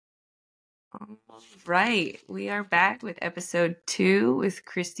All right. We are back with episode 2 with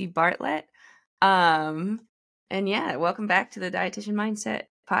Cristi Bartlett. And yeah, welcome back to the Dietitian Mindset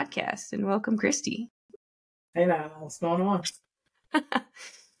podcast, and welcome, Cristi. Hey now, what's going on?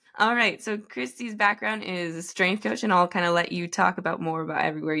 All right. So Cristi's background is a strength coach, and I'll kind of let you talk about more about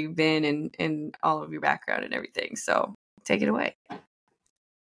everywhere you've been and all of your background and everything. So take it away.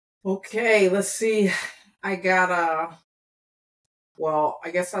 Okay, let's see. I got I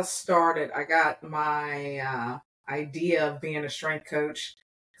guess I got my idea of being a strength coach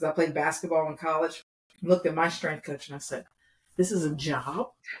because I played basketball in college. I looked at my strength coach and I said, this is a job.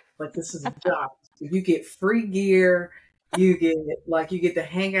 Like, this is a job. You get free gear. You get to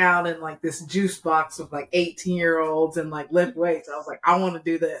hang out in like this juice box with like 18-year-olds and like lift weights. I was like, I want to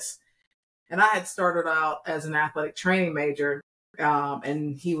do this. And I had started out as an athletic training major.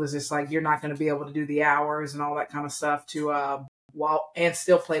 And he was just like, you're not going to be able to do the hours and all that kind of stuff and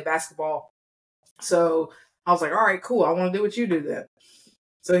still play basketball. So I was like, all right, cool. I want to do what you do then.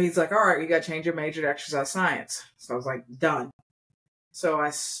 So he's like, all right, you got to change your major to exercise science. So I was like, done. So I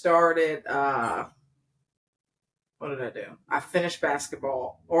started, what did I do? I finished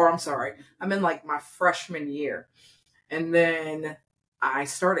basketball, I'm in like my freshman year. And then I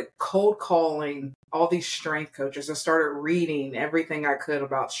started cold calling all these strength coaches. I started reading everything I could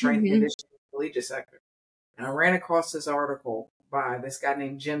about strength conditioning in the collegiate sector. And I ran across this article by this guy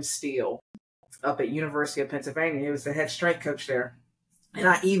named Jim Steele up at University of Pennsylvania. He was the head strength coach there. And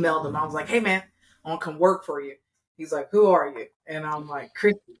I emailed him. I was like, hey, man, I want to come work for you. He's like, who are you? And I'm like,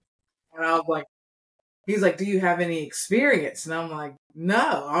 Cristi. And I was like, he's like, do you have any experience? And I'm like,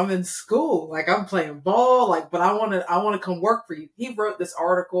 no, I'm in school. Like, I'm playing ball. Like, but I want to come work for you. He wrote this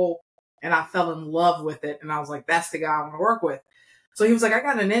article and I fell in love with it. And I was like, that's the guy I want to work with. So he was like, I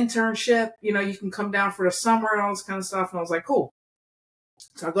got an internship. You know, you can come down for the summer and all this kind of stuff. And I was like, cool.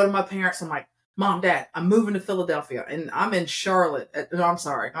 So I go to my parents. I'm like, Mom, Dad, I'm moving to Philadelphia. And I'm in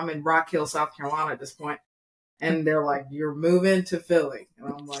I'm in Rock Hill, South Carolina at this point. And they're like, you're moving to Philly.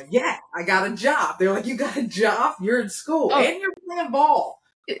 And I'm like, yeah, I got a job. They're like, you got a job? You're in school and you're playing ball.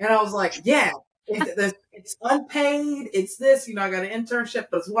 And I was like, yeah, it's unpaid. It's this, I got an internship,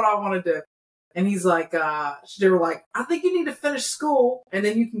 but it's what I want to do. And he's like, they were like, I think you need to finish school and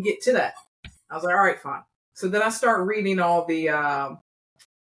then you can get to that. I was like, all right, fine. So then I start reading all the,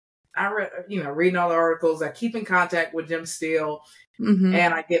 reading all the articles. I keep in contact with Jim Steele. Mm-hmm.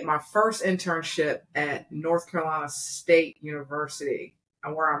 And I get my first internship at North Carolina State University,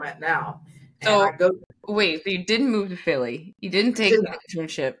 where I'm at now. So you didn't move to Philly. You didn't take an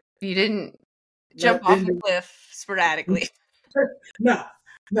internship. You didn't jump off the cliff sporadically. No.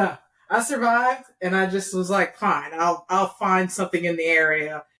 I survived, and I just was like, fine, I'll find something in the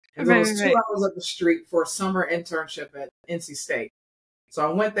area. And it was 2 hours up the street for a summer internship at NC State. So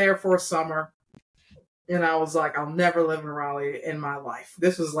I went there for a summer. And I was like, I'll never live in Raleigh in my life.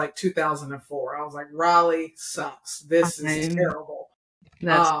 This was like 2004. I was like, Raleigh sucks. This is terrible.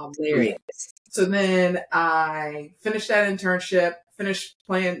 That's hilarious. So then I finished that internship, finished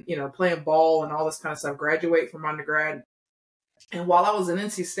playing ball and all this kind of stuff, graduate from undergrad. And while I was in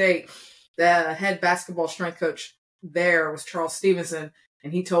NC State, the head basketball strength coach there was Charles Stevenson.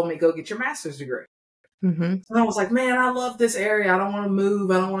 And he told me, go get your master's degree. Mm-hmm. And I was like, man, I love this area. I don't want to move.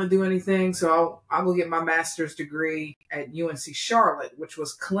 I don't want to do anything. So I'll go get my master's degree at UNC Charlotte, which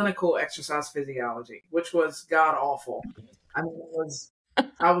was clinical exercise physiology, which was god awful. I mean,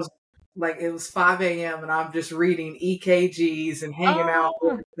 it was 5 a.m. and I'm just reading EKGs and hanging out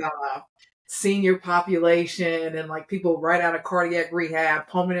with senior population and like people right out of cardiac rehab,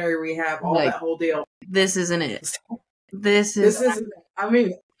 pulmonary rehab, all that whole deal. This isn't it. This isn't it. I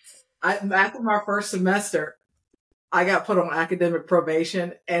mean, after my first semester, I got put on academic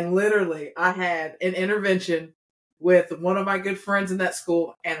probation, and literally I had an intervention with one of my good friends in that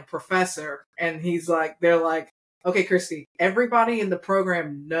school and a professor. And they're like, okay, Cristi, everybody in the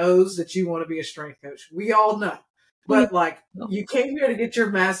program knows that you want to be a strength coach. We all know. But you came here to get your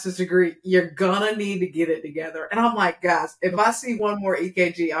master's degree. You're gonna need to get it together. And I'm like, guys, if I see one more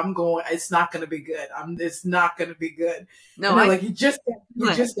EKG, it's not gonna be good. It's not gonna be good. No, you just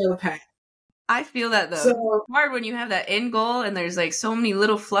gotta pass. I feel that though. So, it's hard when you have that end goal and there's like so many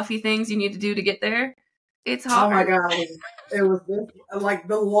little fluffy things you need to do to get there. It's hard. Oh my God. It was like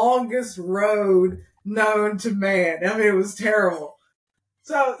the longest road known to man. I mean, it was terrible.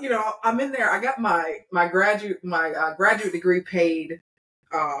 So, I'm in there. I got my graduate degree paid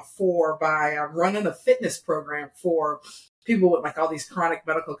by running a fitness program for people with like all these chronic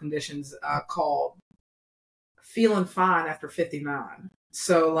medical conditions called Feeling Fine After 59.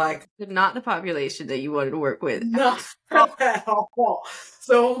 So like, not the population that you wanted to work with. not at all.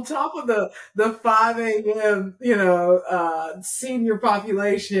 So on top of the 5 a.m., senior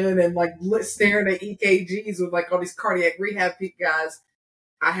population and like staring at EKGs with like all these cardiac rehab guys,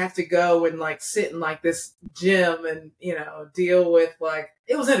 I have to go and like sit in like this gym and, deal with like,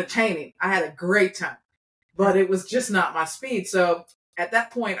 it was entertaining. I had a great time, but it was just not my speed. So at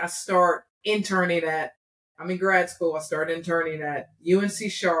that point I start interning I'm in grad school. I started interning at UNC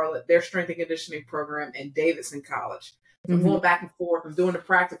Charlotte, their strength and conditioning program, and Davidson College. So I'm going back and forth. I'm doing the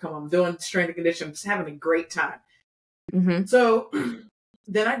practicum. I'm doing strength and conditioning. I'm just having a great time. So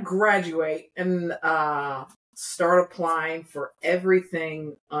then I graduate and start applying for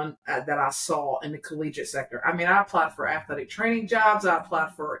everything that I saw in the collegiate sector. I mean, I applied for athletic training jobs. I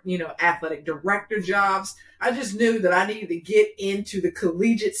applied for, athletic director jobs. I just knew that I needed to get into the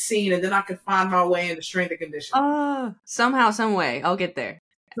collegiate scene, and then I could find my way into strength and conditioning. Somehow, some way, I'll get there.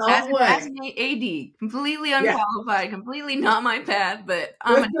 As an AD, completely unqualified, completely not my path, but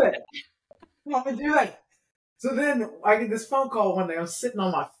I'm gonna do it. So then I get this phone call one day. I'm sitting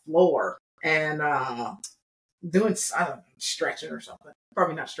on my floor and doing, I don't know, stretching or something.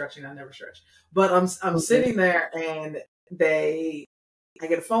 Probably not stretching. I never stretch. But I'm sitting there and I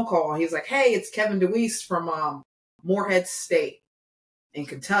get a phone call. He's like, "Hey, it's Kevin DeWeese from Morehead State in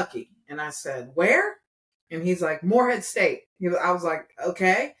Kentucky." And I said, "Where?" And he's like, "Morehead State." I was like,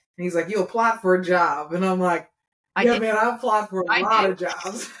 "Okay." And he's like, "You applied for a job." And I'm like, "Yeah, man, I applied for a lot of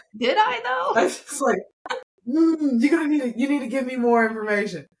jobs." Did I though? I was just like, you need to give me more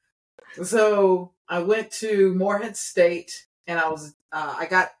information. So I went to Morehead State and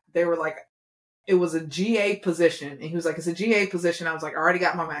they were like, it was a GA position. And he was like, "It's a GA position." I was like, "I already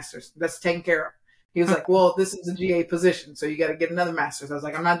got my master's. That's taken care of." He was like, "Well, this is a GA position, so you got to get another master's." I was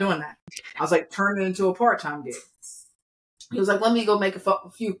like, "I'm not doing that." I was like, "Turn it into a part-time gig." He was like, "Let me go make a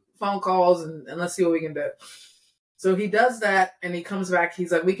few phone calls and let's see what we can do." So he does that and he comes back.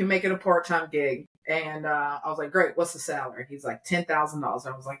 He's like, "We can make it a part-time gig." And I was like, "Great. What's the salary?" He's like, $10,000.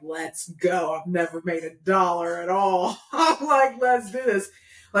 I was like, "Let's go. I've never made $1 at all." I'm like, "Let's do this."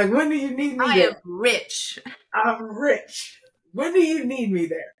 Like, when do you need me there? I am rich. I'm rich. When do you need me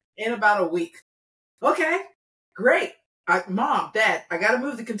there? In about a week. Okay, great. Mom, Dad, I got to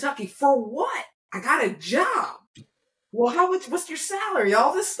move to Kentucky. For what? I got a job. Well, how much? What's your salary?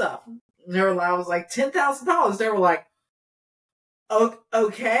 All this stuff. And I was like, $10,000. They were like,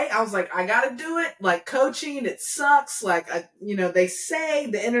 okay. I was like, I got to do it. Like, coaching, it sucks. Like, they say,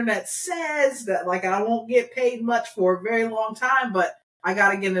 the internet says that like I won't get paid much for a very long time, but I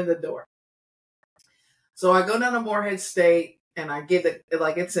got to get in the door. So I go down to Morehead State and I get it,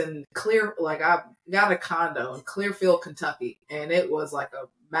 like it's in I got a condo in Clearfield, Kentucky. And it was like a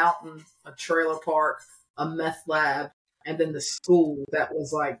mountain, a trailer park, a meth lab, and then the school that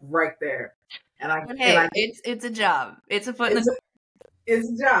was like right there. It's a job. It's a foot in the It's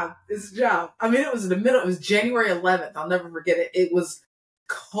a job. It's a job. I mean, it was in the middle. It was January 11th. I'll never forget it. It was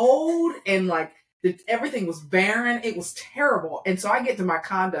cold and like everything was barren. It was terrible. And so I get to my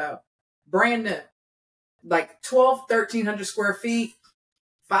condo, brand new, like 1,300 square feet,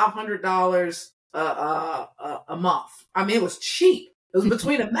 $500 a month. I mean, it was cheap. It was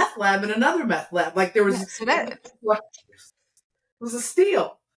between a meth lab and another meth lab. Like there was, it was a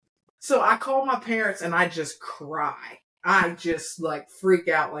steal. So I call my parents and I just cry. I just like freak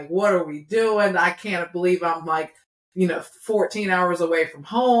out. Like, what are we doing? I can't believe I'm like, 14 hours away from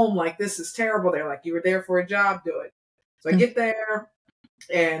home. Like, this is terrible. They're like, "You were there for a job, do it." So I get there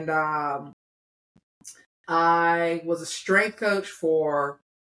and I was a strength coach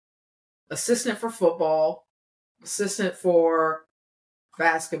assistant for football, assistant for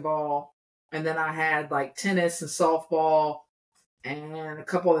basketball. And then I had like tennis and softball and a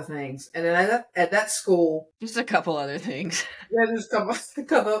couple other things. And then at that school, just a couple other things. Yeah, there's a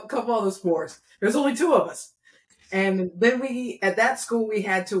couple other sports. There's only 2 of us. And then at that school, we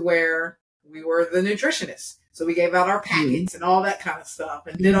were the nutritionists. So we gave out our packets and all that kind of stuff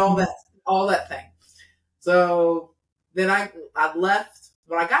and did all that thing. So then I left.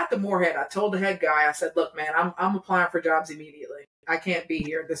 When I got to Morehead, I told the head guy, I said, "Look, man, I'm applying for jobs immediately. I can't be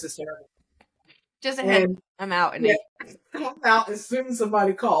here. This is terrible. Just ahead. I'm out." I'm out as soon as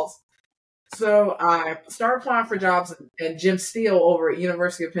somebody calls. So I started applying for jobs, and Jim Steele over at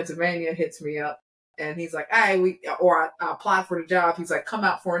University of Pennsylvania hits me up, and he's like, "Hey, I applied for the job." He's like, "Come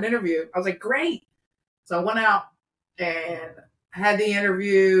out for an interview." I was like, "Great." So I went out and had the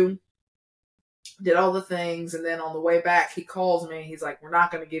interview, did all the things, and then on the way back, he calls me. He's like, "We're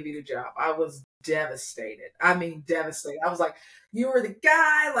not going to give you the job." I was devastated. I mean, devastated. I was like, "You were the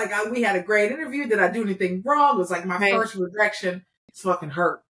guy. Like, we had a great interview. Did I do anything wrong?" It was like my first rejection. It's fucking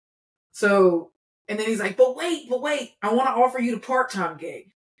hurt. So, and then he's like, but wait, I want to offer you the part-time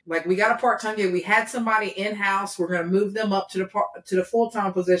gig. Like, we got a part-time gig. We had somebody in-house. We're going to move them up to the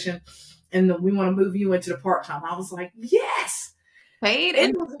full-time position. And then we want to move you into the part-time. I was like, yes. Paid?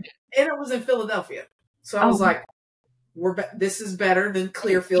 And it was in Philadelphia. So I was like, this is better than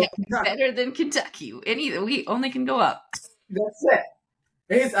Clearfield, Kentucky. Better than Kentucky. We only can go up. That's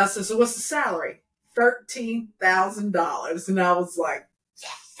it. I said, so what's the salary? $13,000. And I was like,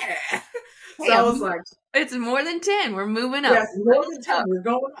 yeah. So I was like, it's more than 10. We're moving up. Yes, more than 10. We're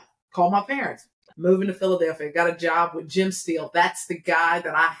going up. Call my parents. Moving to Philadelphia. Got a job with Jim Steele. That's the guy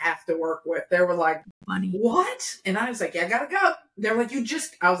that I have to work with. They were like, funny. What? And I was like, yeah, I gotta go. They were like,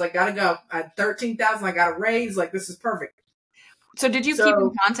 I was like, gotta go. I had 13,000. I got a raise. Like, this is perfect. So did you keep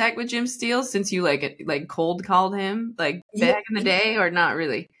in contact with Jim Steele since you like cold called him like back in the day, or not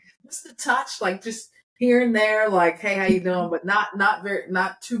really? Just a touch, like just here and there, like, hey, how you doing? But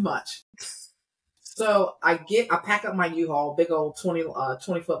not too much. So I pack up my U-Haul, big old 20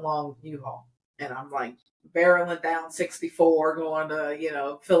 foot long U-Haul, and I'm like barreling down 64, going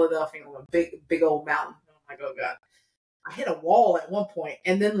to Philadelphia on a big old mountain. I'm like, oh god. I hit a wall at one point,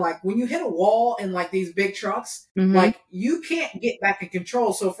 and then like when you hit a wall in like these big trucks, like you can't get back in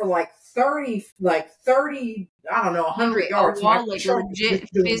control. So for like 30, I don't know, 100 yards, wall, like legit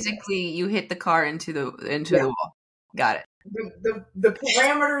physically, you hit the car into the wall. Got it. The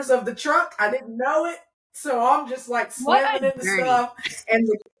parameters of the truck, I didn't know it, so I'm just like slamming into stuff, and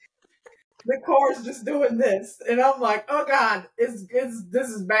the car's just doing this, and I'm like, oh god, this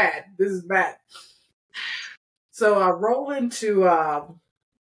is bad. This is bad. So I roll into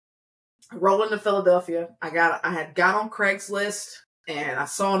Philadelphia. I had got on Craigslist, and I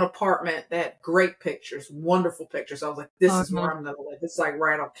saw an apartment that had great pictures, wonderful pictures. I was like, this is where I'm gonna live. It's like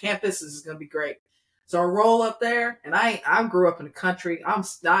right on campus. This is gonna be great. So I roll up there, and I grew up in the country. I'm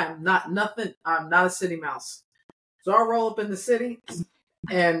not nothing. I'm not a city mouse. So I roll up in the city,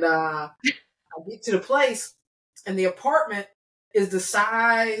 and I get to the place, and the apartment is the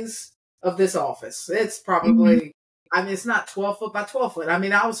size of this office. It's probably, I mean, it's not 12 foot by 12 foot. I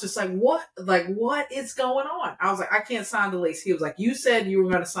mean, I was just like, what is going on? I was like, I can't sign the lease. He was like, you said you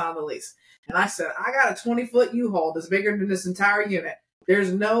were going to sign the lease. And I said, I got a 20-foot U-Haul that's bigger than this entire unit.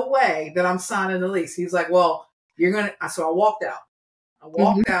 There's no way that I'm signing the lease. He's like, well, you're going to, so I walked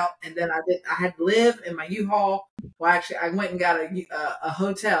out. And then I had to live in my U-Haul. Well, actually, I went and got a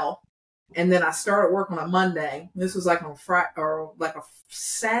hotel. And then I started work on a Monday. This was like on Friday or like a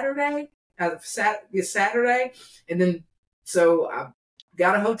Saturday. Saturday. And then, so I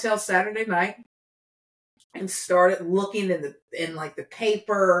got a hotel Saturday night and started looking in like the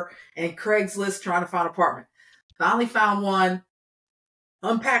paper and Craigslist trying to find an apartment. Finally found one,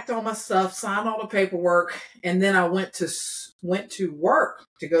 unpacked all my stuff, signed all the paperwork. And then I went to work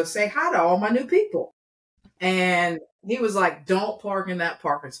to go say hi to all my new people. And he was like, don't park in that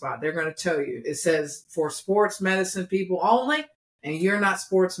parking spot. They're going to tell you. It says for sports medicine people only, and you're not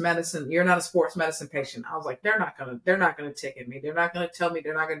sports medicine. You're not a sports medicine patient. I was like, they're not going to ticket me. They're not going to tell me.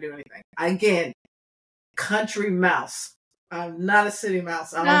 They're not going to do anything. Again, country mouse. I'm not a city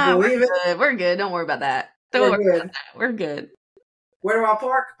mouse. I don't believe it. We're good. Don't worry about that. We're good. Where do I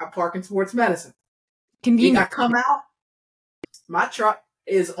park? I park in sports medicine. Convenient. I come out. My truck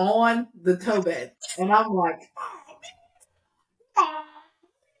is on the tow bed. And I'm like,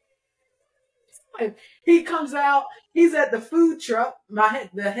 he comes out. He's at the food truck.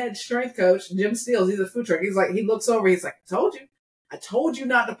 The head strength coach, Jim Steele, he's a food truck. He's like, he looks over. He's like, I told you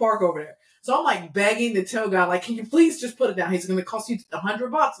not to park over there. So I'm like begging the tow guy, like, can you please just put it down? He's going to cost you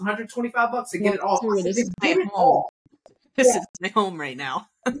 $100, $125 to get it off. This is my home. This is my home right now.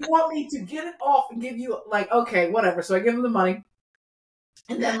 You want me to get it off and give you like, okay, whatever. So I give him the money.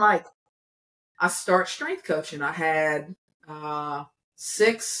 And then like, I start strength coaching. I had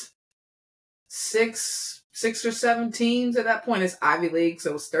six or seven teams at that point. It's Ivy League,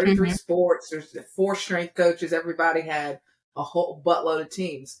 so it was 33 sports. There's 4 strength coaches. Everybody had a whole buttload of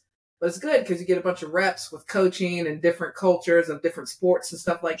teams. But it's good because you get a bunch of reps with coaching and different cultures of different sports and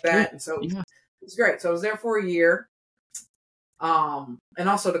stuff like that. And so it's great. So I was there for a year. And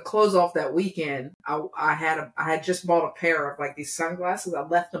also to close off that weekend, I had just bought a pair of like these sunglasses. I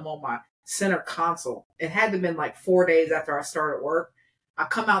left them on my center console. It had to have been like 4 days after I started work. I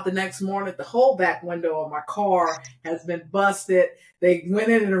come out the next morning, the whole back window of my car has been busted. They went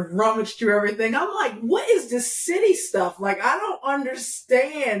in and rummaged through everything. I'm like, what is this city stuff? Like, I don't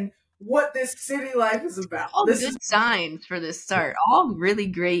understand what this city life is about. All good signs for this start. All really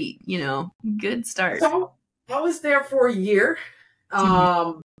great, good start. So I was there for a year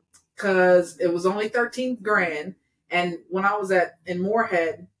because it was only $13,000. And when I was in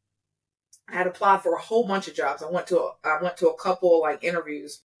Moorhead, I had applied for a whole bunch of jobs. I went to a couple of like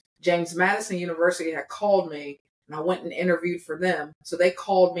interviews. James Madison University had called me, and I went and interviewed for them. So they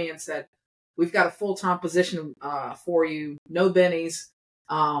called me and said, "We've got a full-time position for you, no bennies,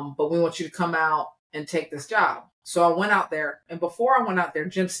 but we want you to come out and take this job." So I went out there, and before I went out there,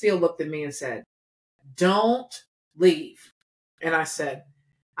 Jim Steele looked at me and said, "Don't leave." And I said,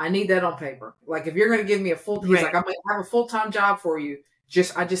 "I need that on paper. Like, if you're going to give me he's like, I'm going to have a full-time job for you.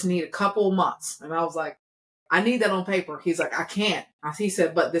 I just need a couple of months." And I was like, "I need that on paper." He's like, "I can't." He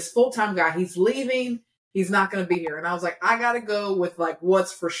said, "But this full-time guy, he's leaving. He's not going to be here." And I was like, "I got to go with like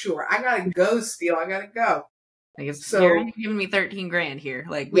what's for sure. I got to go, Steele. I got to go." Like, so you're giving me $13,000 here.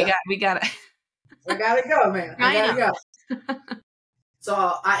 Like, we got I got to go, man. I got to go. So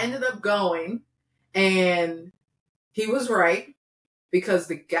I ended up going, and he was right, because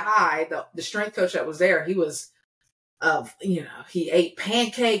the guy, the strength coach that was there, he was, he ate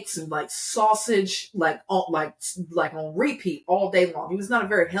pancakes and like sausage, like on repeat all day long. He was not a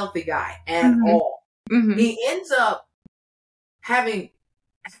very healthy guy at all. Mm-hmm. He ends up having,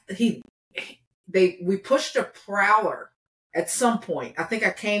 we pushed a prowler at some point. I think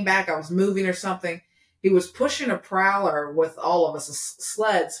I came back, I was moving or something. He was pushing a prowler with all of us,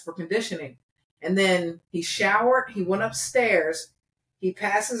 sleds for conditioning. And then he showered, he went upstairs, he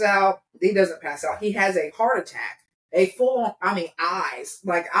passes out. He doesn't pass out. He has a heart attack. A full on, eyes.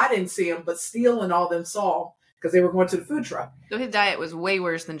 Like, I didn't see him, but Steele and all them saw him because they were going to the food truck. So his diet was way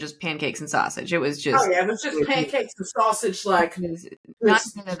worse than just pancakes and sausage. It was just... Oh, yeah, it was just pancakes and sausage. Like, not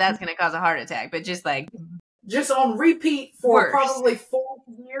that that's going to cause a heart attack, but just like... Just on repeat for probably 4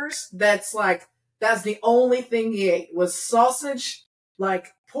 years. That's the only thing he ate was sausage,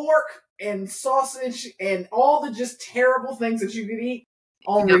 like pork and sausage and all the just terrible things that you could eat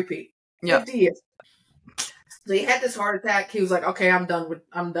on repeat. 50 years. So he had this heart attack. He was like, "Okay, I'm done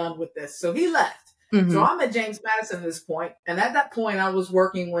with this." So he left. Mm-hmm. So I'm at James Madison at this point. And at that point, I was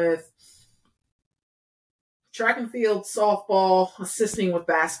working with track and field, softball, assisting with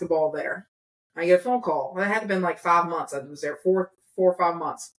basketball there. I get a phone call. It had been like 5 months. I was there 4 or 5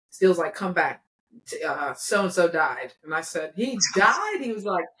 months. Steele's like, "Come back. So-and-so died." And I said, "He died?" He was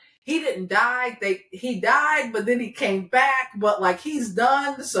like, "He didn't die. He died, but then he came back, but like he's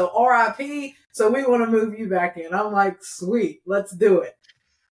done. So RIP. So we want to move you back in." I'm like, "Sweet, let's do it."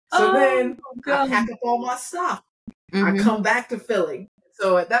 So then I pack up all my stuff. Mm-hmm. I come back to Philly.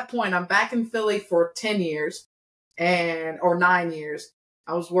 So at that point, I'm back in Philly for 10 years or 9 years.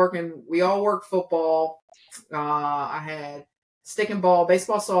 I was working, we all worked football. I had stick and ball,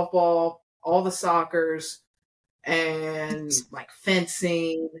 baseball, softball, all the soccers, and like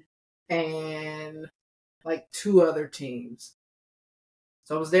fencing, and like 2 other teams.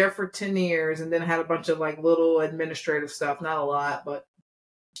 So I was there for 10 years, and then I had a bunch of like little administrative stuff, not a lot, but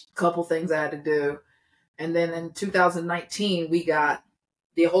a couple things I had to do. And then in 2019,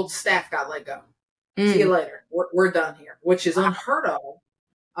 the whole staff got let go. See you later. We're done here, which is unheard of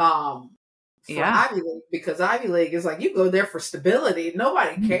for Ivy League, because Ivy League is like, you go there for stability.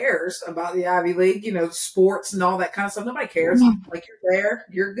 Nobody cares about the Ivy League, sports and all that kind of stuff. Nobody cares. Like, you're there,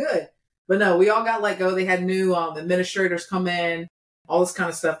 you're good. But no, we all got let go. They had new administrators come in, all this kind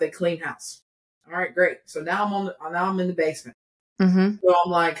of stuff. They cleaned house. All right, great. So now I'm in the basement. Mm-hmm. So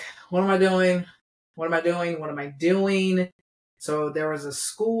I'm like, what am I doing? What am I doing? What am I doing? So there was a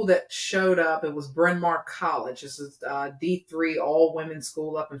school that showed up. It was Bryn Mawr College. This is D3 all women's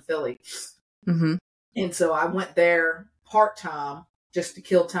school up in Philly. Mm-hmm. And so I went there part-time just to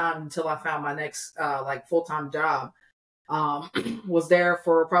kill time until I found my next full-time job. Was there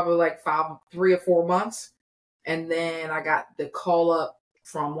for probably like 3 or 4 months. And then I got the call up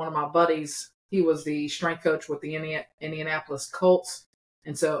from one of my buddies. He was the strength coach with the Indianapolis Colts.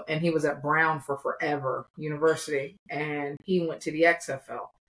 And he was at Brown for forever, university, and he went to the XFL.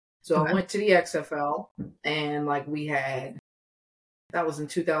 So I went to the XFL, and that was in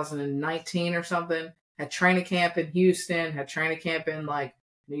 2019 or something, had training camp in Houston, had training camp in like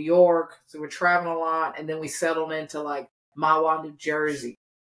New York. So we're traveling a lot. And then we settled into like Mahwah, New Jersey,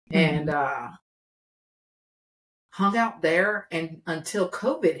 and hung out there and until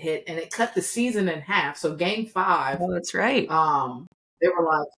COVID hit, and it cut the season in half. So game 5. Oh, that's right. They were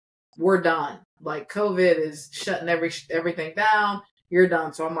like, "We're done. Like, COVID is shutting everything down. You're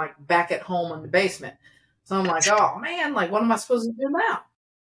done." So I'm like back at home in the basement. So I'm like, "Oh man, like, what am I supposed to do now?"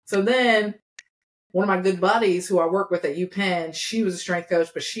 So then one of my good buddies who I work with at UPenn, she was a strength coach,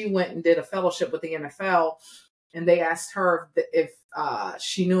 but she went and did a fellowship with the NFL, and they asked her if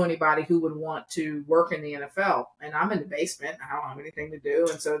she knew anybody who would want to work in the NFL. And I'm in the basement. I don't have anything to do.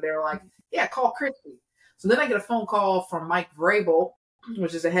 And so they were like, "Yeah, call Cristi." So then I get a phone call from Mike Vrabel,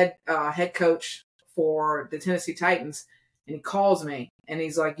 which is a head coach for the Tennessee Titans. And he calls me and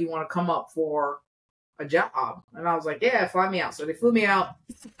he's like, you want to come up for a job? And I was like, yeah, fly me out. So they flew me out,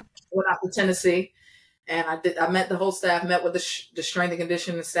 went out to Tennessee. And I met the whole staff, met with the strength and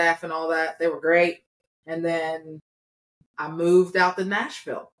conditioning staff and all that. They were great. And then I moved out to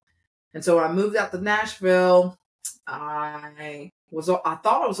Nashville. And so when I moved out to Nashville, I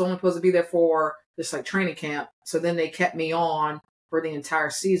thought I was only supposed to be there for this like training camp. So then they kept me on for the entire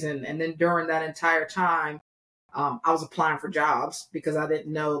season. And then during that entire time, I was applying for jobs because I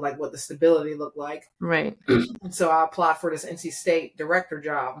didn't know like what the stability looked like. Right. And so I applied for this NC State director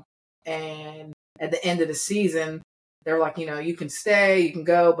job. And at the end of the season, they're like, you can stay, you can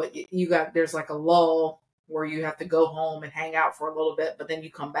go, but there's like a lull where you have to go home and hang out for a little bit, but then you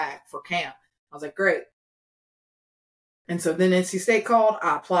come back for camp. I was like, great. And so then NC State called,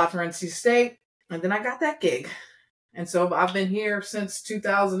 I applied for NC State, and then I got that gig. And so I've been here since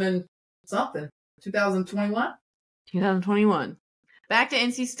 2021. 2021. Back to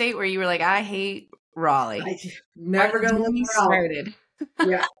NC State where you were like, I hate Raleigh. Never going to leave started.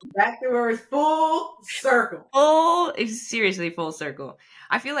 Yeah, back to where it's full circle. It's seriously full circle.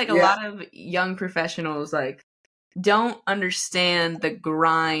 I feel like a lot of young professionals like don't understand the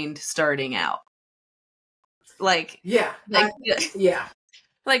grind starting out. Like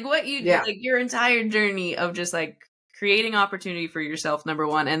like what you like your entire journey of just like creating opportunity for yourself, number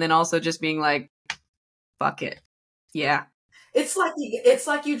one, and then also just being like, fuck it. Yeah. It's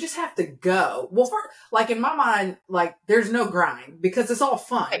like you just have to go. Well, like in my mind, like there's no grind because it's all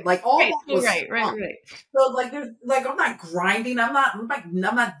fun. Like all that was fun. So like I'm not grinding. I'm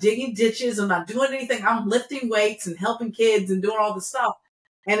not digging ditches. I'm not doing anything. I'm lifting weights and helping kids and doing all the stuff.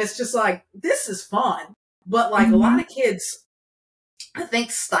 And it's just like, this is fun. But like a lot of kids, I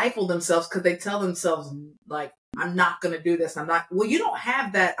think, stifle themselves because they tell themselves like, I'm not going to do this. Well, you don't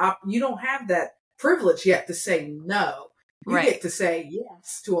have that. You don't have that privilege yet to say no. You get to say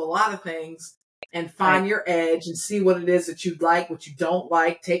yes to a lot of things and find your edge and see what it is that you like, what you don't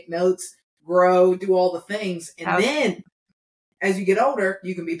like, take notes, grow, do all the things. And then as you get older,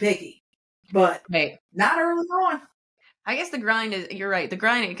 you can be picky, but not early on. I guess the grind is, you're right. The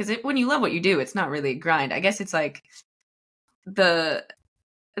grind, because when you love what you do, it's not really a grind. I guess it's like the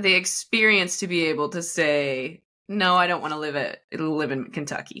experience to be able to say, no, I don't want to live in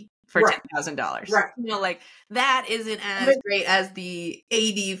Kentucky for $10,000. Right. Like that isn't as great as the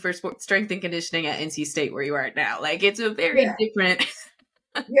AD for strength and conditioning at NC State where you are now. Like it's a very different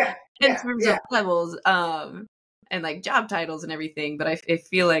in terms of levels, and like job titles and everything. But I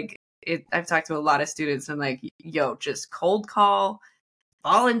feel like I've talked to a lot of students and like, yo, just cold call,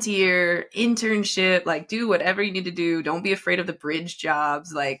 volunteer, internship, like do whatever you need to do. Don't be afraid of the bridge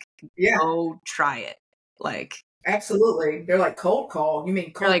jobs. Like go try it. Like absolutely. They're like, cold call? You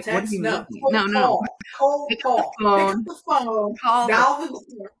mean cold text? No. Cold call. Pick up the phone. Call dial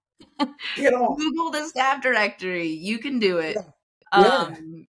the get on. Google the staff directory. You can do it.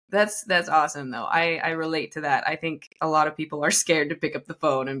 That's awesome though. I relate to that. I think a lot of people are scared to pick up the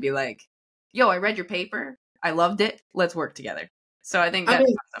phone and be like, yo, I read your paper. I loved it. Let's work together. So I think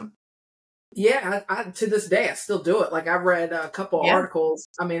that's awesome. Yeah, I to this day, I still do it. Like I read a couple articles.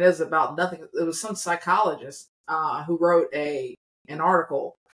 I mean, it was about nothing. It was some psychologist who wrote an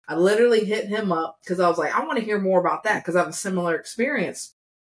article. I literally hit him up because I was like, I want to hear more about that because I have a similar experience.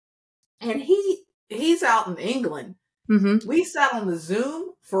 And he's out in England. Mm-hmm. We sat on the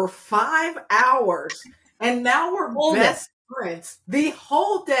Zoom for 5 hours, and now we're best friends the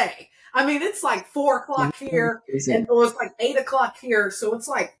whole day. I mean, it's like 4:00 here, and it was like 8:00 here, so it's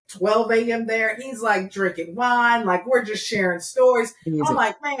like 12 a.m. there. He's like drinking wine, like we're just sharing stories. Amazing. I'm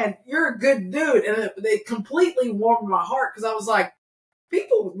like, man, you're a good dude, and it completely warmed my heart because I was like,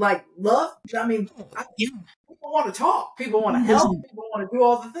 people like love. I mean, people want to talk, people want to help, people want to do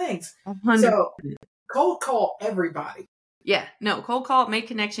all the things. 100%. So cold call everybody. Yeah, no, cold call, make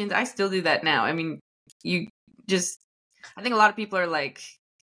connections. I still do that now. I mean, I think a lot of people are like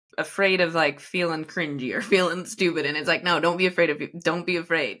afraid of like feeling cringy or feeling stupid, and it's like, no, don't be afraid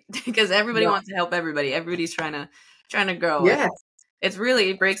because everybody wants to help everybody. Everybody's trying to grow. Yeah, it's really,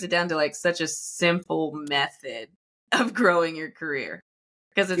 it breaks it down to like such a simple method of growing your career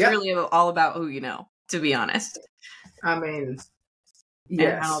because it's really all about who you know, to be honest. I mean,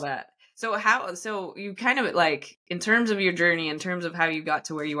 and all that. So you kind of like, in terms of your journey, in terms of how you got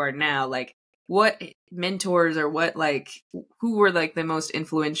to where you are now, like what mentors or what, like, who were like the most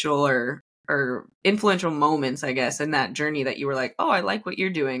influential or influential moments, I guess, in that journey that you were like, oh, I like what you're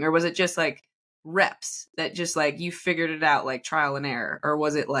doing? Or was it just like reps that just like you figured it out, like trial and error? Or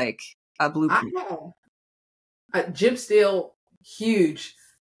was it like a blueprint? Jim Steele, huge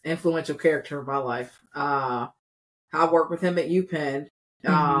influential character in my life. I worked with him at UPenn.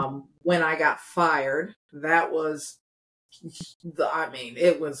 When I got fired, that was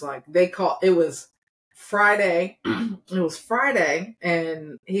it was like it was Friday. It was Friday,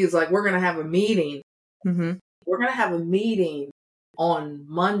 and he's like, we're going to have a meeting. We're going to have a meeting on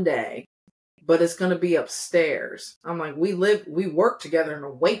Monday, but it's going to be upstairs. I'm like, we work together in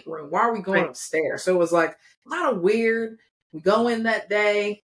a weight room. Why are we going upstairs? So it was like kind of weird. We go in that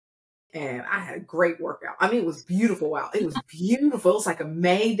day, and I had a great workout. I mean, it was beautiful out. It was beautiful. It was like a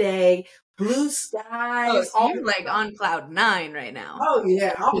May day, blue skies. Oh, so you're like on cloud 9 right now. Oh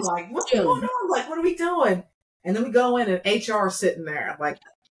yeah. I'm like, what's going on? Like, what are we doing? And then we go in, and HR sitting there. I'm like,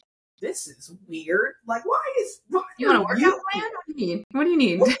 this is weird. Like, you want a workout plan? What do you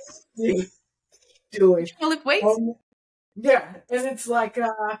need? What are you doing? You lift weights? Yeah. And it's like,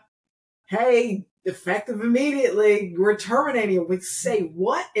 hey, effective immediately, we're terminating you. We say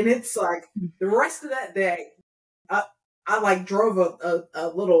what? And it's like the rest of that day, I like drove a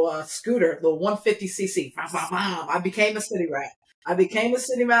little scooter, the 150cc. I became a city rat. I became a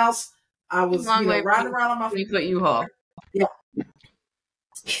city mouse. I was riding around on my 20-foot U-Haul. Yeah.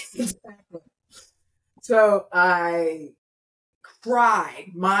 Exactly. So I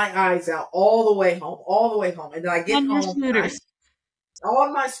cried my eyes out all the way home. And then I get home.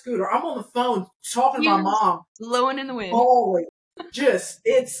 On my scooter, I'm on the phone talking to my mom. Blowing in the wind. Always.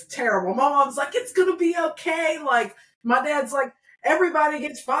 It's terrible. My mom's like, it's going to be okay. Like, my dad's like, everybody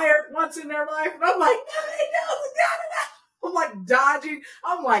gets fired once in their life. And I'm like, no, they don't. I'm like dodging.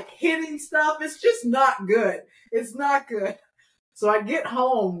 I'm like hitting stuff. It's just not good. It's not good. So I get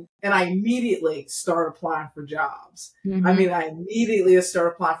home and I immediately start applying for jobs. I mean, I immediately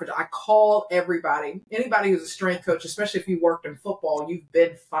start applying for jobs. I call everybody, anybody who's a strength coach, especially if you worked in football, you've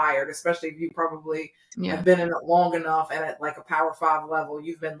been fired, especially if you probably have been in it long enough and at like a Power 5 level,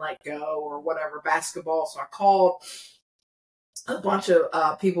 you've been let go or whatever, basketball. So I called a bunch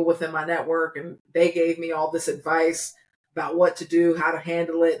of people within my network, and they gave me all this advice about what to do, how to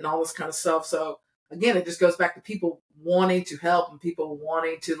handle it, and all this kind of stuff. So again, it just goes back to people wanting to help and people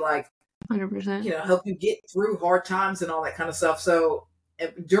wanting to 100%, help you get through hard times and all that kind of stuff. So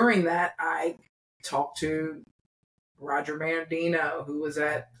during that, I talked to Roger Marandino, who was who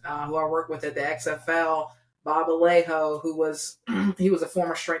I worked with at the XFL, Bob Alejo, he was a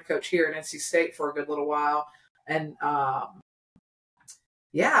former strength coach here at NC State for a good little while. And,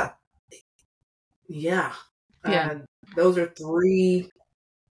 and those are 3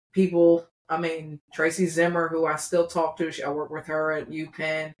 people. I mean, Tracy Zimmer, who I still talk to, I work with her at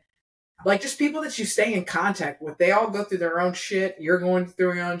UPenn. Like, just people that you stay in contact with. They all go through their own shit. You're going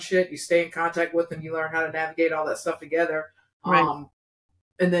through your own shit. You stay in contact with them. You learn how to navigate all that stuff together. Right.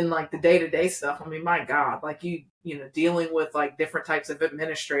 And then, like, the day-to-day stuff. I mean, my God, like, you dealing with, like, different types of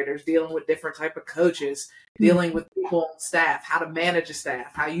administrators, dealing with different type of coaches, dealing with people on staff, how to manage a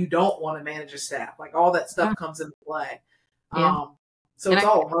staff, how you don't want to manage a staff. Like, all that stuff comes into play. Yeah. So it's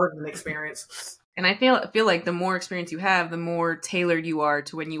all a learning experience. And I feel like the more experience you have, the more tailored you are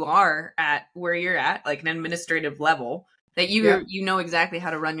to when you are at where you're at, like an administrative level, that you know exactly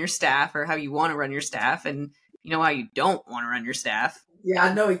how to run your staff or how you want to run your staff, and you know how you don't want to run your staff. Yeah,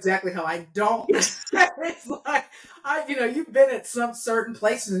 I know exactly how I don't. It's like, you've been at some certain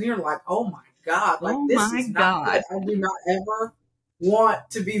places and you're like, oh my God, like this is not good. I do not ever want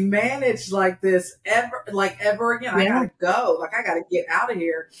to be managed like this ever again. I gotta go. Like, I gotta get out of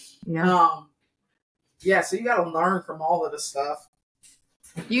here. So you gotta learn from all of this stuff.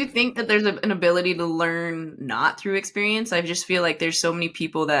 Do you think that there's an ability to learn not through experience? I just feel like there's so many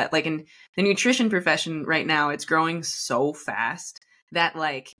people that, like, in the nutrition profession right now, it's growing so fast that,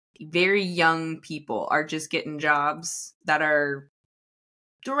 like, very young people are just getting jobs that are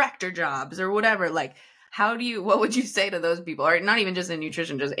director jobs or whatever. Like, what would you say to those people? Or not even just in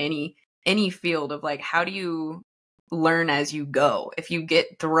nutrition, just any field of, like, how do you learn as you go if you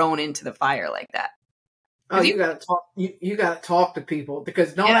get thrown into the fire like that? Oh, you gotta talk. You gotta talk to people,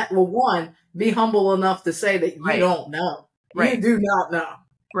 because one, be humble enough to say that you don't know. Right. You do not know.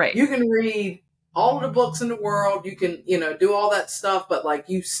 Right. You can read all of the books in the world. You can, do all that stuff, but like,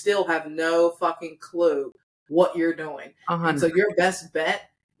 you still have no fucking clue what you're doing. And so your best bet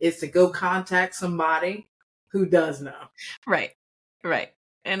is to go contact somebody who does know. Right. Right.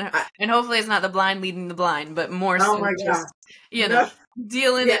 And hopefully it's not the blind leading the blind, but more so just,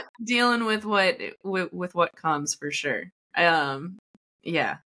 dealing with what comes, for sure. No,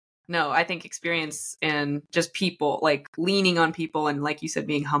 I think experience and just people, like, leaning on people and, like you said,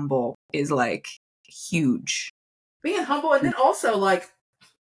 being humble is, like, huge. Being humble, and then also, like,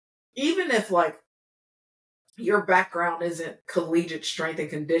 even if, like, your background isn't collegiate strength and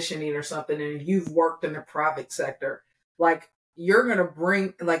conditioning or something, and you've worked in the private sector, like you're going to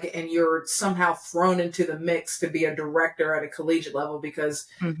bring like, and you're somehow thrown into the mix to be a director at a collegiate level because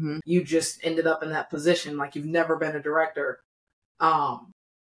you just ended up in that position. Like you've never been a director.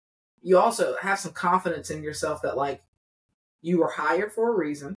 You also have some confidence in yourself that like you were hired for a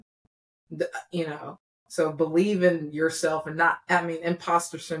reason, you know, so believe in yourself and not, I mean,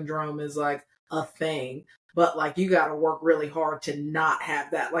 imposter syndrome is like a thing, but like you got to work really hard to not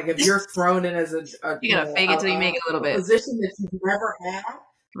have that. Like if you're thrown in as you gotta fake it till you make it a little bit position that you've never had,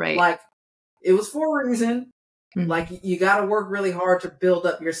 right? Like it was for a reason. Like you got to work really hard to build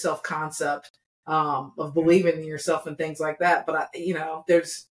up your self concept of believing in yourself and things like that. But you know,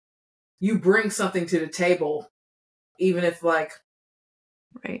 you bring something to the table, even if like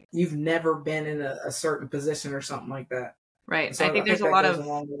right, you've never been in a certain position or something like that. Right. So I think there's a lot of,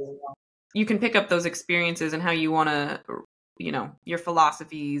 you can pick up those experiences and how you want to, you know, your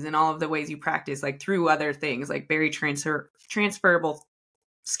philosophies and all of the ways you practice, like through other things, like very transferable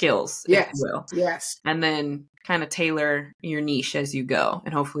skills, yes, if you will. Yes. And then kind of tailor your niche as you go.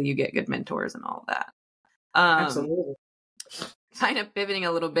 And hopefully you get good mentors and all of that. Absolutely. Kind of pivoting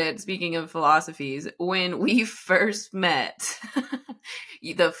a little bit, speaking of philosophies, when we first met,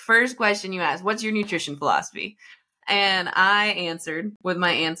 the first question you asked, what's your nutrition philosophy? And I answered with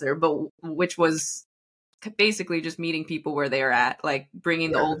my answer, but which was basically just meeting people where they are at, like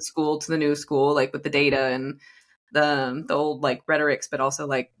bringing the old school to the new school, like with the data and the old like rhetorics, but also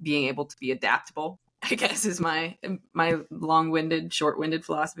like being able to be adaptable, I guess is my long-winded, short-winded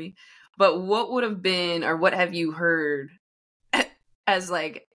philosophy. But what would have been, or what have you heard as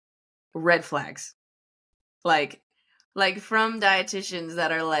like red flags, like from dietitians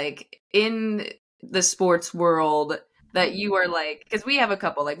that are like in the sports world that you are like, because we have a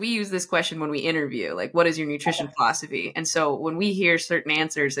couple, like we use this question when we interview, like what is your nutrition philosophy? And so when we hear certain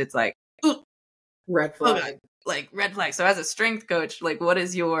answers, it's like red flag, like red flag. So as a strength coach, like what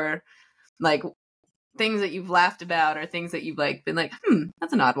is your like things that you've laughed about or things that you've like been like,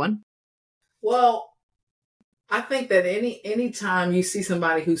 that's an odd one? Well, I think that any time you see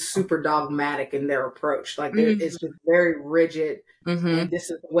somebody who's super dogmatic in their approach, like it's just very rigid, and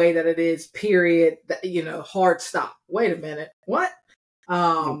this is the way that it is, period, you know, hard stop. Wait a minute. What?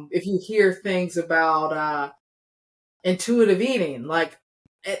 If you hear things about intuitive eating, like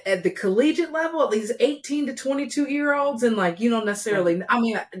at the collegiate level, at these 18 to 22-year-olds, and like, you don't necessarily, I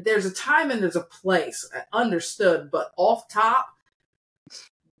mean, there's a time and there's a place, understood, but off top,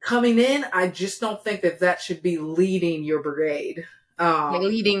 coming in, I just don't think that should be leading your brigade. Like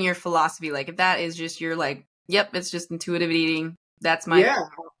leading your philosophy. Like if that is just your like, yep, it's just intuitive eating. That's my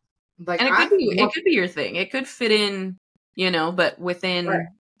Like, and it could be your thing. It could fit in, you know, but within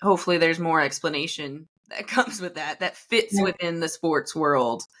hopefully there's more explanation that comes with that fits within the sports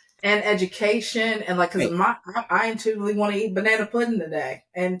world. And education, and like, because I intuitively want to eat banana pudding today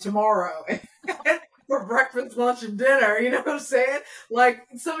and tomorrow. For breakfast, lunch, and dinner, you know what I'm saying? Like,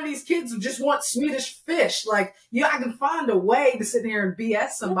 some of these kids just want Swedish fish. Like, I can find a way to sit here and BS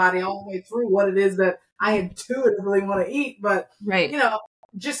somebody all the way through what it is that I intuitively want to eat. But, you know,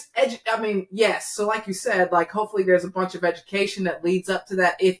 just, I mean, yes. So like you said, like, hopefully there's a bunch of education that leads up to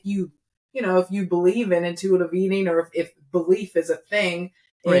that if you believe in intuitive eating, or if belief is a thing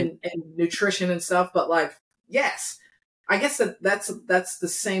in nutrition and stuff. But, like, yes, I guess that's the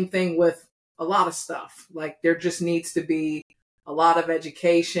same thing with a lot of stuff. Like there just needs to be a lot of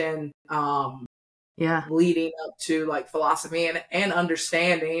education, leading up to like philosophy and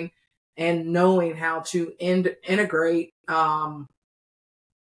understanding and knowing how to integrate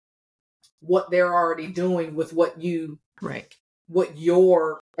what they're already doing with what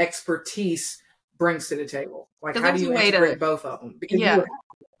your expertise brings to the table. Like how do you integrate both of them? Because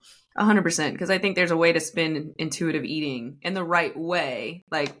 100%, because I think there's a way to spin intuitive eating in the right way.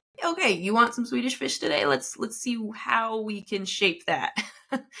 Like, okay, you want some Swedish fish today? Let's see how we can shape that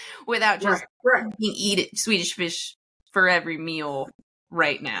without just eat Swedish fish for every meal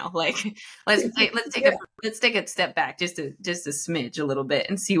right now. Like, let's take a step back just a smidge, a little bit,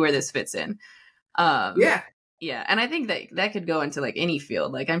 and see where this fits in. Yeah, and I think that could go into like any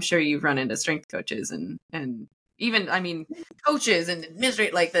field. Like, I'm sure you've run into strength coaches and even, I mean, coaches and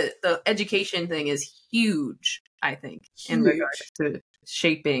administrators, like the education thing is huge, I think, in regards to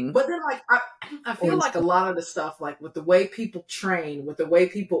shaping. But then, like, I feel like a lot of the stuff, like with the way people train, with the way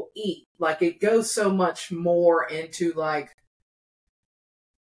people eat, like it goes so much more into like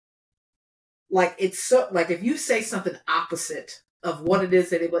it's so, like if you say something opposite of what it is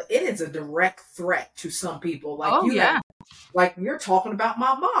that it is a direct threat to some people. Like, like you're talking about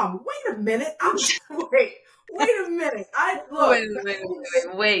my mom. Wait a minute. Wait a minute.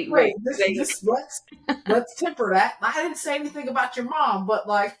 Wait. Let's temper that. I didn't say anything about your mom, but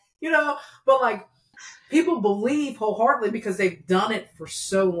like, people believe wholeheartedly because they've done it for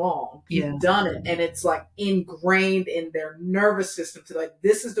so long. You've done it, and it's like ingrained in their nervous system to like,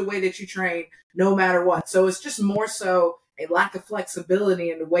 this is the way that you train no matter what. So it's just more so a lack of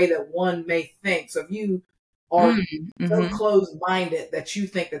flexibility in the way that one may think. So if you are so closed-minded that you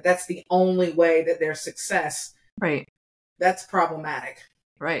think that that's the only way that there's success, right, that's problematic.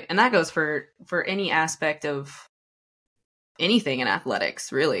 Right. And that goes for any aspect of anything in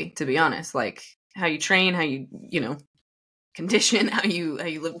athletics, really, to be honest. Like how you train, how you condition, how you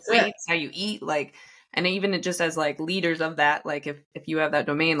lift weights, how you eat, like, and even just as like leaders of that, like if you have that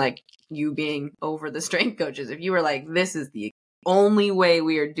domain, like you being over the strength coaches, if you were like, this is the only way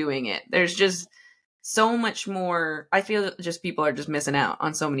we are doing it, there's just so much more. I feel just people are just missing out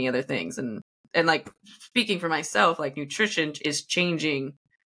on so many other things. And like speaking for myself, like nutrition is changing,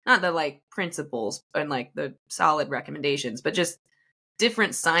 not the like principles and like the solid recommendations, but just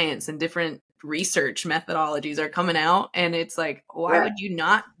different science and different research methodologies are coming out. And it's like, why would you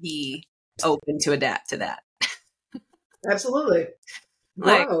not be open to adapt to that? Absolutely.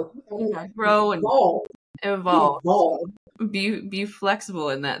 Grow and evolve. Be flexible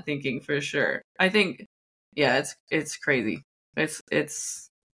in that thinking for sure. I think, it's crazy. It's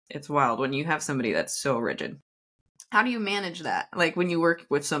wild when you have somebody that's so rigid. How do you manage that? Like when you work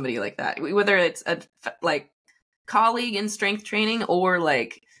with somebody like that, whether it's a like colleague in strength training or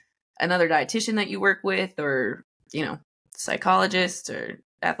like another dietitian that you work with, or psychologist or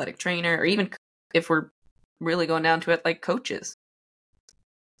athletic trainer, or even if we're really going down to it, like coaches.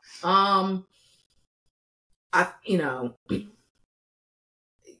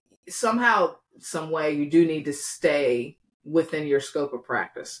 Somehow, some way, you do need to stay within your scope of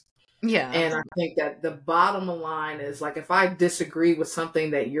practice. Yeah. And I think that the bottom line is like, if I disagree with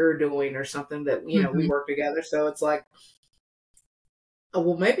something that you're doing or something that, we work together. So it's like,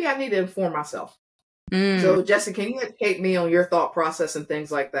 well, maybe I need to inform myself. So Jessica, can you educate me on your thought process and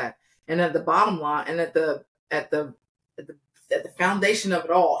things like that? And at the bottom line, and at the foundation of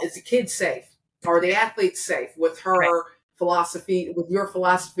it all, is the kid safe? Are the athletes safe with her philosophy, with your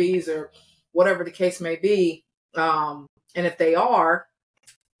philosophies, or whatever the case may be? And if they are,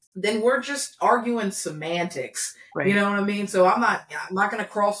 then we're just arguing semantics. Right. You know what I mean? So I'm not going to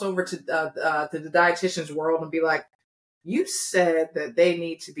cross over to the dietitian's world and be like, you said that they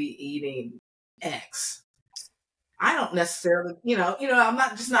need to be eating X. I don't necessarily, I'm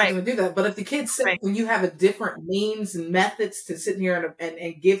not going to do that. But if the kid said, when you have a different means and methods to sit here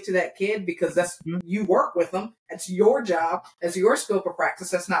and give to that kid, because that's, you work with them, it's your job, it's your scope of practice,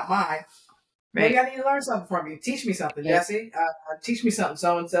 that's not mine. Maybe I need to learn something from you. Teach me something, Jesse. Teach me something,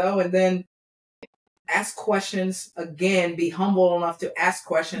 so-and-so. And then ask questions. Again, be humble enough to ask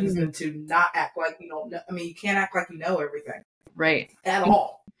questions and to not act like you don't know. I mean, you can't act like you know everything. Right. At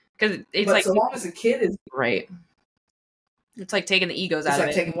all. Because it's like, so long as a kid is... Right. It's like taking the egos out of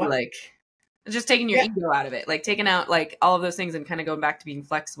it. Taking what? Like, just taking your ego out of it. Like, taking out, like, all of those things and kind of going back to being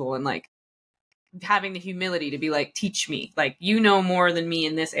flexible and, like, having the humility to be like, teach me. Like, you know more than me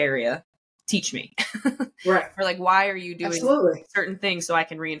in this area. Teach me. Right. Or like, why are you doing certain things so I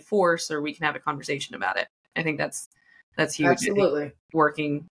can reinforce, or we can have a conversation about it. I think that's huge. Absolutely.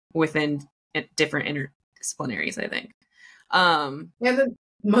 Working within different interdisciplinaries, I think. And then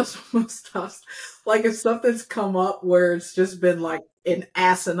most stuff, like if something's come up where it's just been like an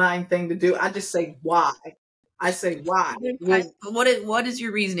asinine thing to do, I just say, why? I say, why? What is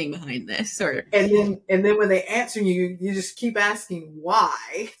your reasoning behind this? Or and then when they answer you, you just keep asking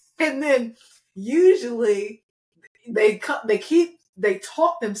why. And then usually they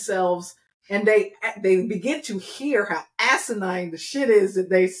talk themselves and they begin to hear how asinine the shit is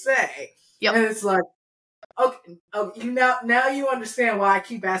that they say. Yep. And it's like, okay, now you understand why I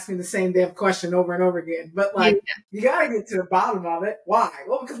keep asking the same damn question over and over again. But like, you gotta get to the bottom of it. Why?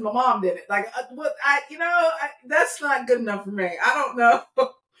 Well, because my mom did it. Like, that's not good enough for me. I don't know.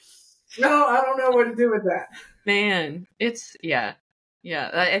 No, I don't know what to do with that. Man, it's yeah,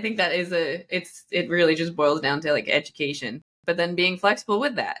 I think that is it really just boils down to like education, but then being flexible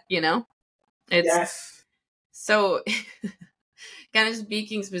with that, It's so kind of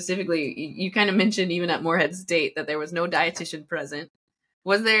speaking specifically, you kind of mentioned even at Morehead State that there was no dietitian present.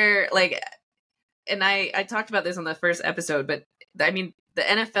 Was there like, and I talked about this on the first episode, but I mean, the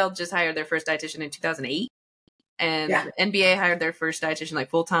NFL just hired their first dietitian in 2008 and the NBA hired their first dietitian like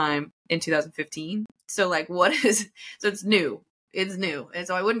full time in 2015. So like, so it's new. It's new. And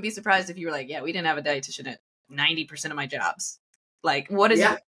so I wouldn't be surprised if you were like, yeah, we didn't have a dietitian at 90% of my jobs. Like, what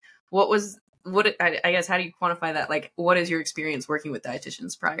was I guess, how do you quantify that? Like, what is your experience working with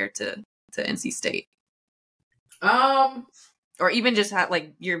dietitians prior to NC State? Or even just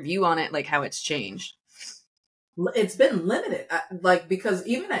like your view on it, like how it's changed. It's been limited, because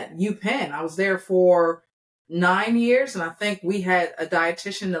even at UPenn, I was there for 9 years, and I think we had a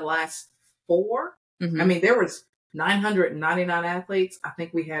dietitian the last 4. Mm-hmm. I mean, there was 999 athletes. I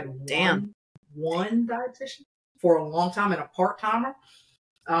think we had one dietitian for a long time and a part-timer.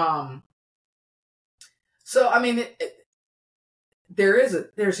 So I mean, there's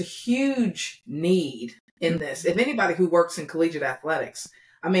a huge need in this. If anybody who works in collegiate athletics,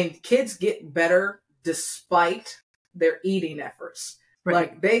 I mean, kids get better despite their eating efforts.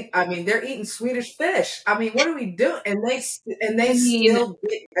 Right. Like they're eating Swedish fish. I mean, what are we doing? And they still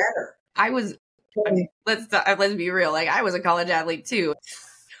get better. Let's be real. Like, I was a college athlete too.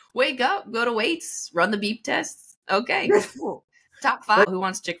 Wake up, go to weights, run the beep tests. Okay, cool. Top 5. Who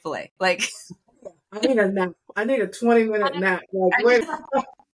wants Chick-fil-A? Like, I need a nap. I need a 20-minute nap. Like, wait.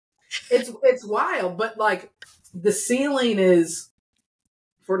 It's wild, but like the ceiling is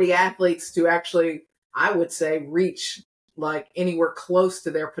for the athletes to actually, I would say, reach like anywhere close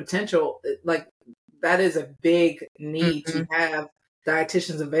to their potential. Like, that is a big need to have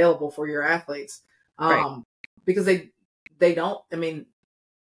dietitians available for your athletes. Because they don't, I mean,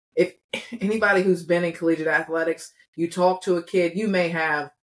 if anybody who's been in collegiate athletics, you talk to a kid, you may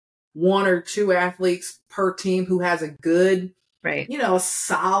have 1 or 2 athletes per team who has a good, a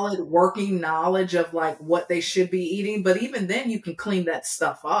solid working knowledge of like what they should be eating. But even then you can clean that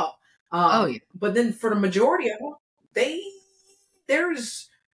stuff up. But then for the majority of them, they're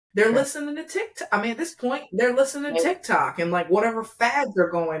listening to TikTok. I mean, at this point, they're listening to TikTok and like whatever fads are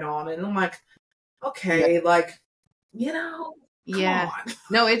going on. And I'm like, okay, like, come on.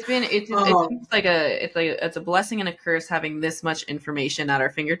 No, it's a blessing and a curse having this much information at our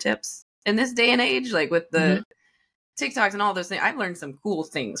fingertips in this day and age. Like with the TikToks and all those things, I've learned some cool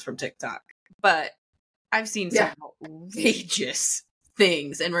things from TikTok, but I've seen some outrageous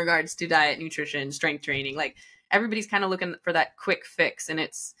things in regards to diet, nutrition, strength training. Like, everybody's kind of looking for that quick fix, and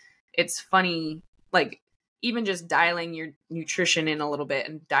it's funny, like, even just dialing your nutrition in a little bit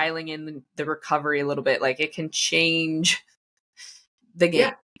and dialing in the recovery a little bit, like, it can change the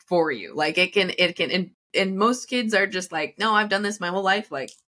game for you. Like, it can, and most kids are just like, no, I've done this my whole life.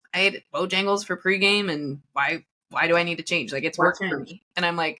 Like, I ate Bojangles for pregame, and why do I need to change? Like, it's worked for me. And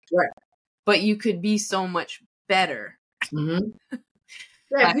I'm like, but you could be so much better. Mm-hmm.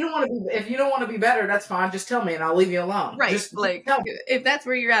 Yeah, if you don't want to be better, that's fine. Just tell me and I'll leave you alone. Right. Just like, if that's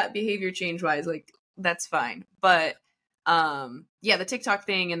where you're at behavior change wise, like, that's fine. But the TikTok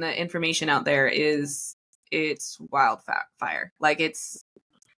thing and the information out there it's wildfire. Like, it's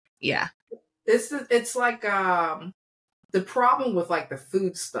like the problem with like the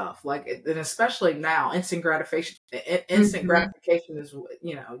food stuff, like, and especially now, instant gratification is,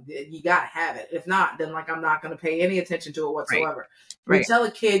 you gotta have it. If not, then like, I'm not going to pay any attention to it whatsoever. You tell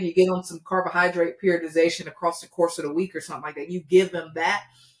a kid you get on some carbohydrate periodization across the course of the week or something like that, you give them that,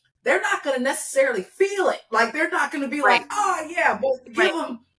 they're not going to necessarily feel it. Like, they're not going to be like, oh yeah, but give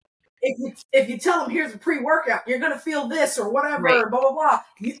them, if you tell them here's a pre-workout, you're going to feel this or whatever, blah, blah, blah.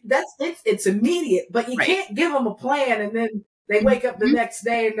 It's immediate, but you can't give them a plan and then they wake up the next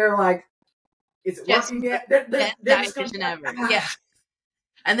day and they're like, is it working yet? They're just going to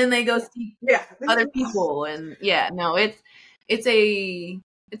and then they go see other people, and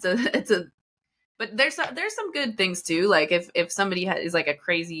but there's some good things too. Like, if somebody is like a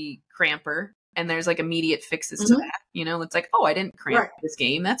crazy cramper, and there's like immediate fixes to that, it's like, oh, I didn't cramp this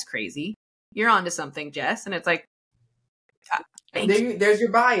game. That's crazy. You're onto something, Jess. And it's like, there's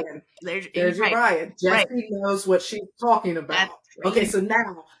your buy-in. There's your buy-in. Jessie knows what she's talking about. Okay, so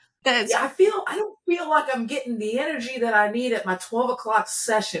now I don't feel like I'm getting the energy that I need at my 12 o'clock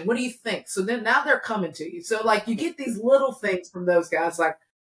session. What do you think? So then now they're coming to you. So like, you get these little things from those guys, like,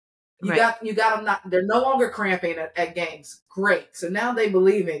 you got them not, they're no longer cramping at games. Great. So now they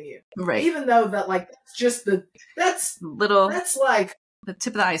believe in you. Right. Even though that, like, that's like the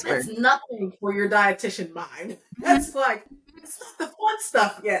tip of the iceberg. That's nothing for your dietitian mind. That's like, it's not the fun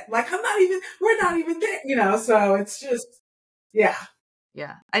stuff yet. Like, we're not even there, so it's just, Yeah.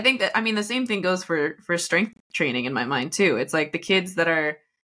 I think that, the same thing goes for strength training in my mind too. It's like the kids that are,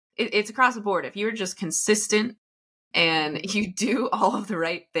 it's across the board. If you're just consistent and you do all of the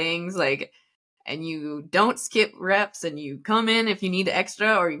right things, like, and you don't skip reps, and you come in if you need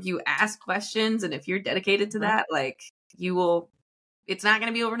extra, or if you ask questions, and if you're dedicated to that, like, you will, it's not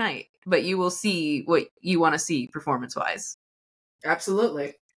going to be overnight, but you will see what you want to see performance wise.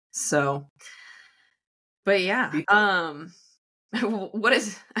 Absolutely. So, but what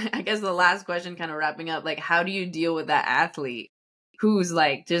is, I guess the last question kind of wrapping up, like, how do you deal with that athlete who's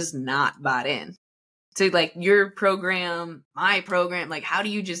like just not bought in to like your program, my program? Like, how do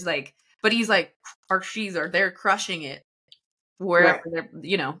you just like, but he's like, or she's, or they're crushing it wherever they're,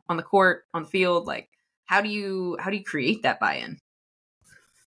 you know, on the court, on the field. Like, how do you create that buy-in?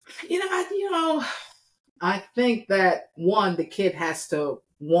 I think that one, the kid has to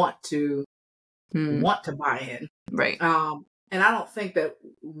want to buy in. Right. And I don't think that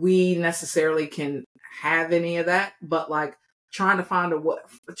we necessarily can have any of that, but like trying to find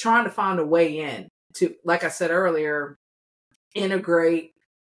a way in to, like I said earlier, integrate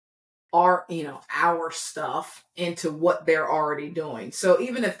our stuff into what they're already doing. So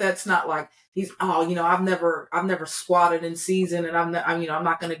even if that's not like I've never squatted in season and I'm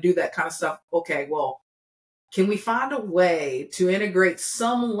not going to do that kind of stuff. Okay, well, can we find a way to integrate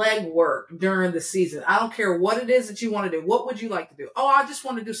some leg work during the season? I don't care what it is that you want to do. What would you like to do? Oh, I just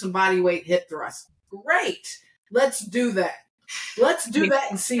want to do some body weight hip thrusts. Great. Let's do that. Let's do that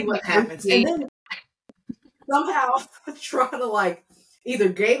and see what happens. And then somehow try to like either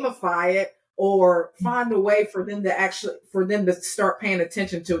gamify it or find a way for them to start paying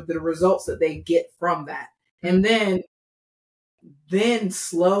attention to the results that they get from that. And then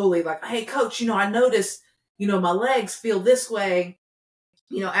slowly like, hey coach, I noticed, my legs feel this way,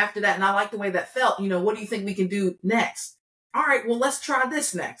 after that. And I like the way that felt, what do you think we can do next? All right, well, let's try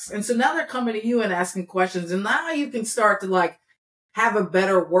this next. And so now they're coming to you and asking questions. And now you can start to like have a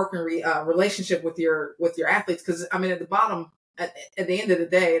better working relationship with your athletes. Cause I mean, at the bottom, at the end of the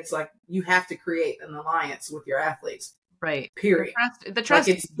day, it's like you have to create an alliance with your athletes. Right. Period. The trust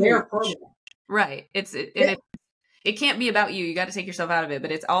like it's their program. Right. It can't be about you. You got to take yourself out of it,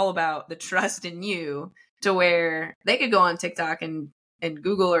 but it's all about the trust in you to where they could go on TikTok and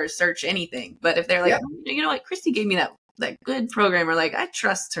Google or search anything. But if they're like, you know what, Cristi gave me that good program, or like, I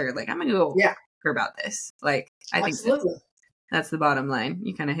trust her. Like, I'm going to go ask her about this. Like, I think that's the bottom line.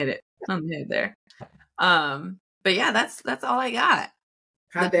 You kind of hit it on the head there. But yeah, that's all I got.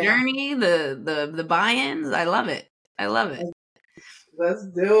 The journey, the buy-ins. I love it. Let's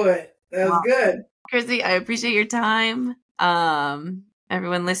do it. That was good. Cristi, I appreciate your time.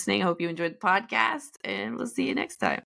 Everyone listening, hope you enjoyed the podcast, and we'll see you next time.